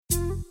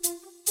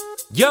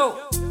Yo,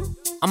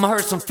 I'ma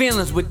hurt some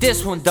feelings with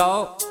this one,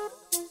 dawg.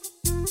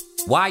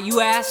 Why, you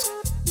ask?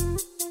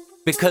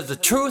 Because the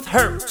truth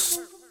hurts.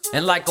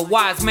 And like a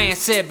wise man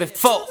said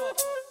before,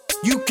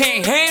 you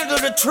can't handle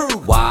the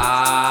truth.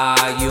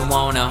 Why you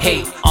wanna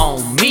hate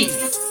on me?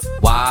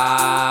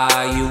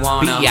 Why you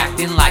wanna be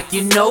acting like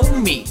you know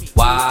me?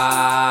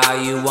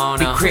 Why you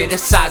wanna be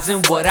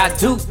criticizing what I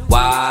do?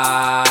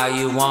 Why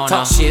you wanna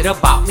talk shit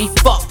about me?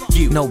 Fuck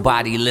you.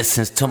 Nobody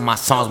listens to my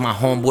songs, my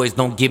homeboys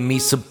don't give me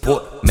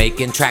support.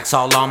 Making tracks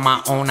all on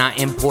my own, I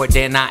import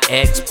then I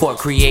export.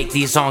 Create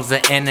these songs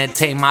to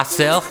entertain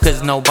myself,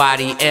 cause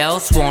nobody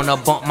else wanna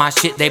bump my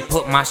shit. They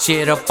put my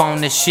shit up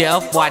on the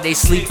shelf while they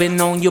sleeping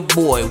on your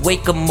boy.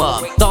 Wake 'em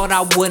up, thought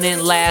I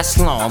wouldn't last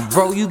long.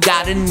 Bro, you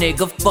got a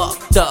nigga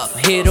fucked up.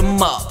 Hit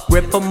 'em up,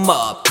 rip 'em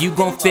up, you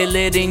gon' feel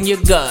it in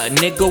your gut.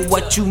 Nigga,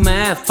 what you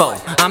mad for?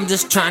 I'm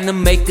just trying to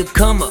make a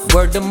come up.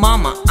 Word to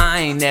mama, I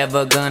ain't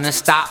never gonna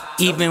stop.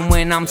 Even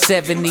when I'm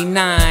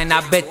 79,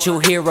 I bet you'll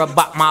hear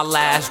about my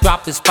last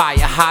drop. Is fire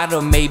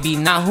hotter, maybe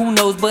not, who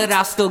knows, but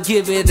I'll still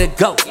give it a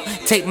go.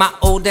 Take my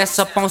old ass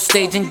up on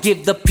stage and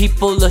give the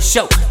people a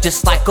show.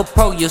 Just like a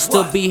pro, you'll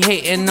still be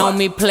hating on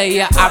me,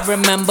 player. I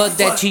remember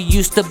that you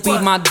used to be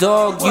my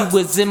dog. You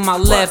was in my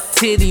left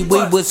titty,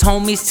 we was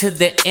homies to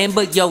the end.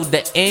 But yo,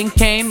 the end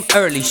came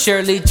early.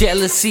 Surely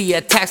jealousy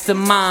attacks the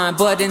mind,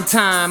 but in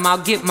time I'll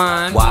get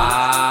mine.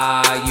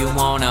 Why you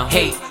wanna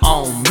hate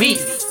on me?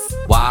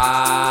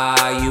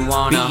 Why you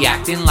wanna be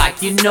acting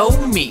like you know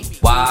me?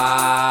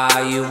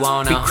 Why you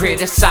wanna be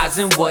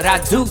criticizing what I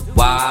do?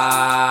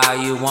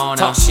 Why you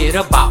wanna talk shit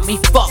about me?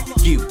 Fuck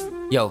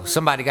you. Yo,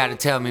 somebody gotta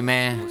tell me,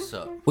 man, what's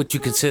up? What you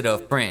consider a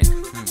friend?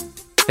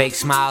 Fake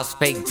smiles,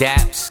 fake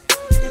daps.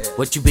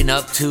 What you been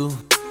up to?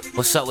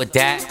 What's up with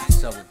that?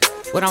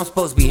 What, I'm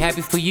supposed to be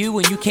happy for you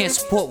when you can't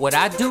support what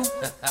I do?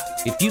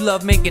 If you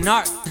love making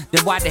art,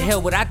 then why the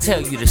hell would I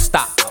tell you to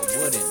stop?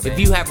 If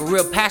you have a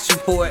real passion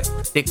for it,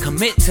 then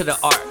commit to the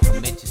art.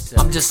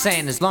 I'm just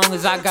saying, as long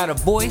as I got a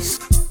voice,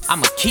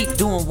 I'ma keep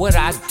doing what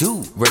I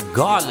do,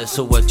 regardless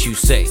of what you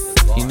say.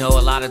 You know, a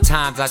lot of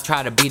times I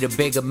try to be the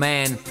bigger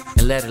man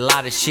and let a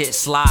lot of shit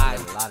slide.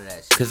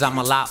 Cause I'm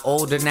a lot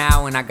older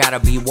now and I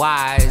gotta be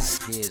wise.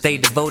 Stay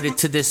devoted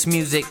to this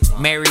music,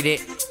 married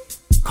it,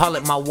 call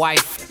it my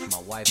wife,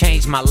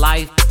 changed my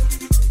life.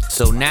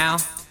 So now,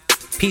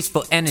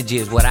 peaceful energy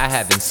is what I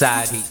have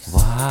inside.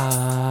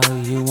 Why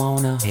you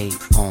wanna hate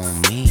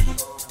on me?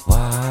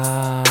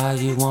 Why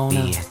you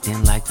wanna be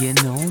acting like you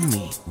know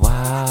me?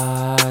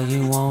 Why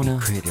you wanna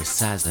be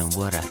criticizing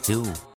what I do?